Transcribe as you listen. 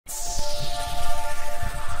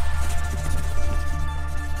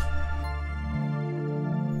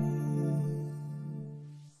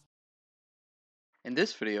In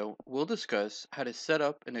this video, we'll discuss how to set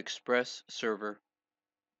up an Express server.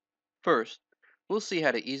 First, we'll see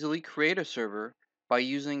how to easily create a server by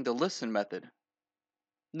using the listen method.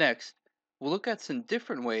 Next, we'll look at some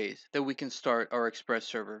different ways that we can start our Express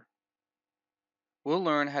server. We'll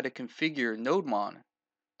learn how to configure nodemon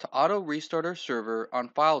to auto restart our server on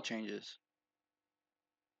file changes.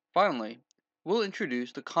 Finally, we'll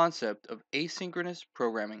introduce the concept of asynchronous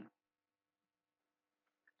programming.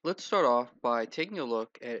 Let's start off by taking a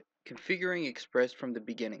look at configuring Express from the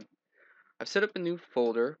beginning. I've set up a new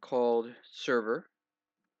folder called server.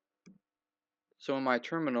 So in my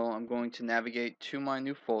terminal, I'm going to navigate to my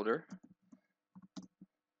new folder.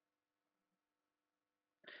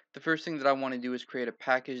 The first thing that I want to do is create a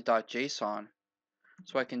package.json.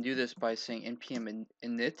 So I can do this by saying npm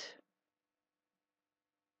init.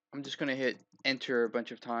 I'm just going to hit enter a bunch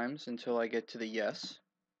of times until I get to the yes.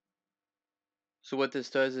 So what this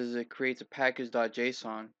does is it creates a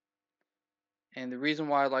package.json. And the reason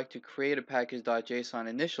why I like to create a package.json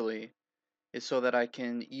initially is so that I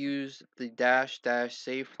can use the --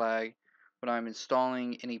 save flag when I'm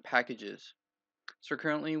installing any packages. So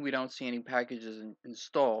currently we don't see any packages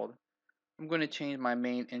installed. I'm going to change my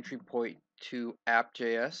main entry point to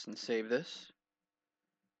app.js and save this.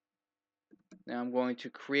 Now I'm going to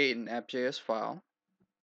create an app.js file.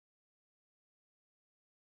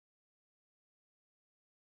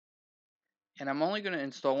 And I'm only going to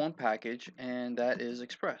install one package, and that is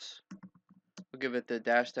Express. We'll give it the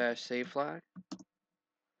 -- save flag.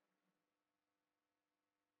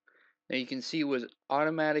 Now you can see it was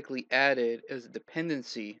automatically added as a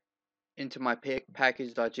dependency into my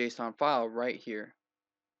package.json file right here.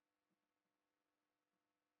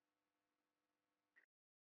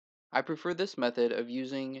 I prefer this method of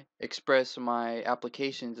using Express in my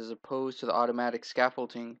applications as opposed to the automatic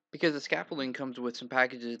scaffolding, because the scaffolding comes with some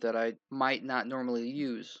packages that I might not normally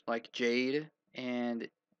use, like Jade, and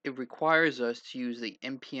it requires us to use the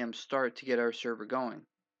npm start to get our server going.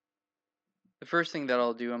 The first thing that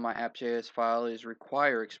I'll do in my app.js file is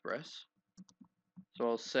require Express. So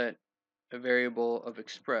I'll set a variable of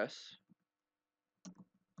Express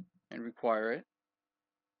and require it.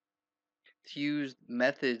 To use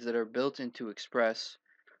methods that are built into Express,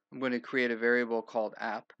 I'm going to create a variable called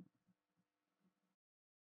app.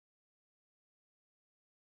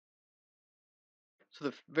 So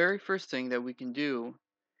the very first thing that we can do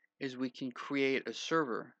is we can create a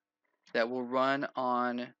server that will run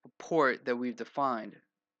on a port that we've defined.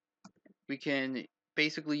 We can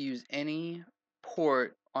basically use any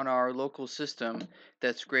port on our local system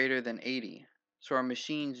that's greater than 80. So our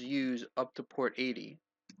machines use up to port 80.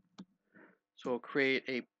 So we'll create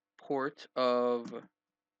a port of,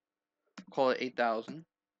 call it 8000.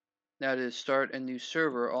 Now to start a new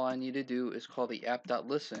server, all I need to do is call the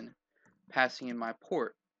app.listen, passing in my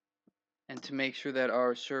port. And to make sure that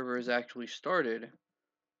our server is actually started,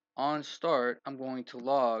 on start, I'm going to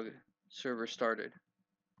log server started.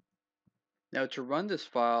 Now to run this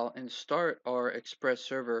file and start our Express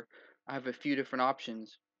server, I have a few different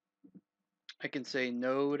options. I can say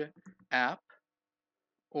node app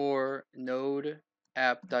or node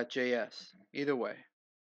app.js, either way.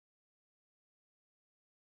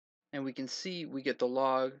 And we can see we get the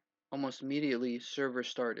log almost immediately, server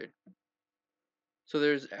started. So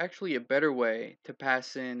there's actually a better way to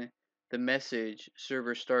pass in the message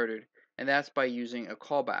server started, and that's by using a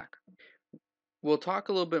callback. We'll talk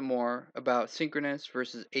a little bit more about synchronous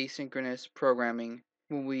versus asynchronous programming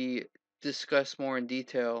when we discuss more in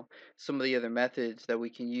detail some of the other methods that we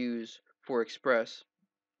can use for Express.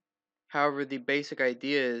 However, the basic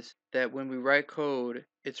idea is that when we write code,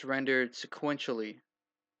 it's rendered sequentially.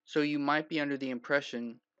 So you might be under the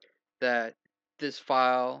impression that this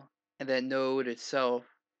file and that node itself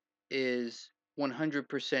is 100%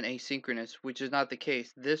 asynchronous, which is not the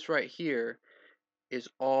case. This right here is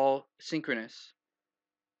all synchronous,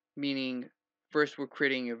 meaning first we're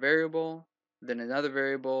creating a variable, then another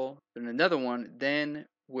variable, then another one, then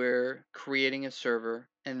we're creating a server,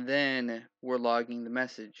 and then we're logging the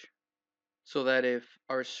message. So that if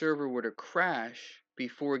our server were to crash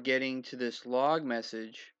before getting to this log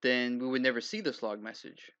message, then we would never see this log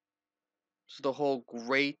message. So the whole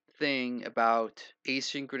great thing about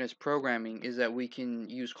asynchronous programming is that we can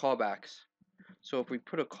use callbacks. So if we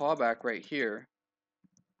put a callback right here,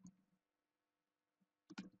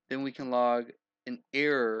 then we can log an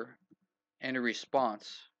error and a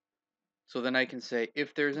response. So then I can say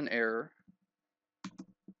if there's an error,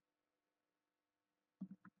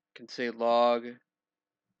 I can say log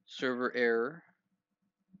server error,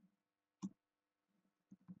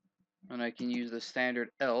 and I can use the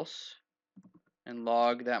standard else and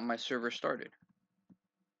log that my server started.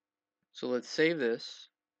 So let's save this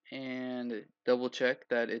and double check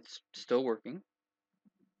that it's still working.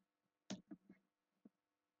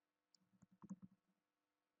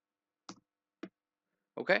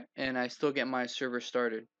 Okay, and I still get my server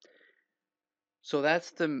started. So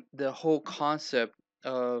that's the whole concept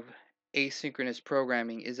of asynchronous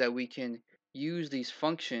programming, is that we can use these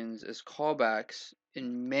functions as callbacks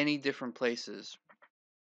in many different places.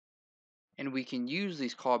 And we can use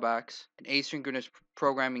these callbacks and asynchronous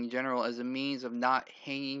programming in general as a means of not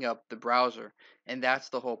hanging up the browser. And that's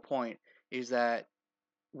the whole point, is that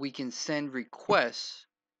we can send requests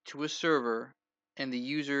to a server and the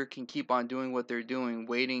user can keep on doing what they're doing,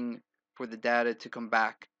 waiting for the data to come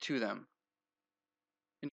back to them.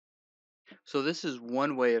 So this is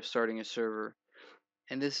one way of starting a server,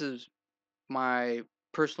 and this is my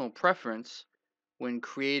personal preference when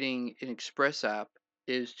creating an Express app,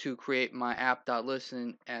 is to create my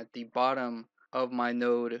app.listen at the bottom of my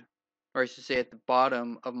node, or I should say at the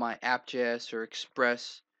bottom of my app.js or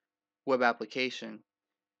Express web application.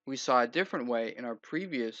 We saw a different way in our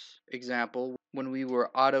previous example when we were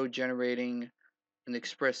auto-generating an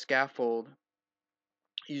Express scaffold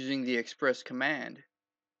using the Express command.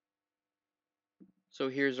 So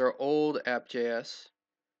here's our old app.js,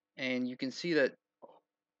 and you can see that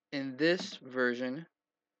in this version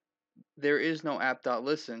there is no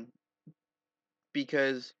app.listen,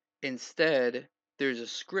 because instead there's a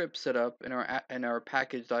script set up in our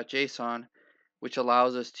package.json which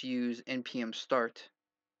allows us to use npm start.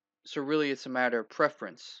 So really it's a matter of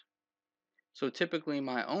preference. So typically in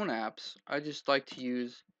my own apps I just like to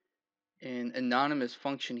use an anonymous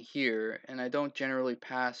function here, and I don't generally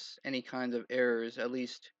pass any kinds of errors, at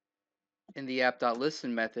least in the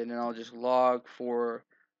app.listen method, and I'll just log for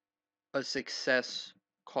a success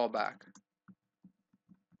callback.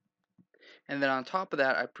 And then on top of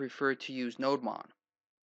that, I prefer to use nodemon.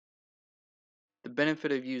 The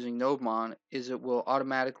benefit of using nodemon is it will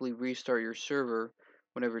automatically restart your server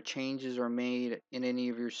whenever changes are made in any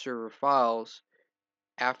of your server files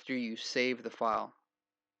after you save the file.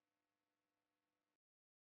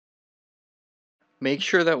 Make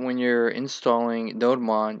sure that when you're installing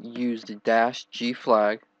nodemon, you use the -g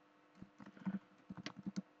flag,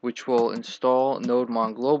 which will install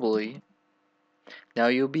nodemon globally. Now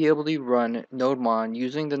you'll be able to run nodemon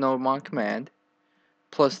using the nodemon command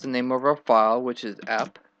plus the name of our file, which is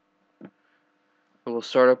app. It will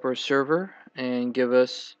start up our server and give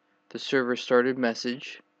us the server started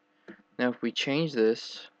message. Now if we change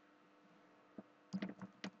this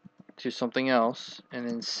to something else and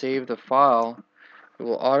then save the file, it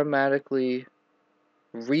will automatically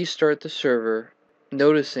restart the server,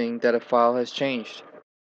 noticing that a file has changed.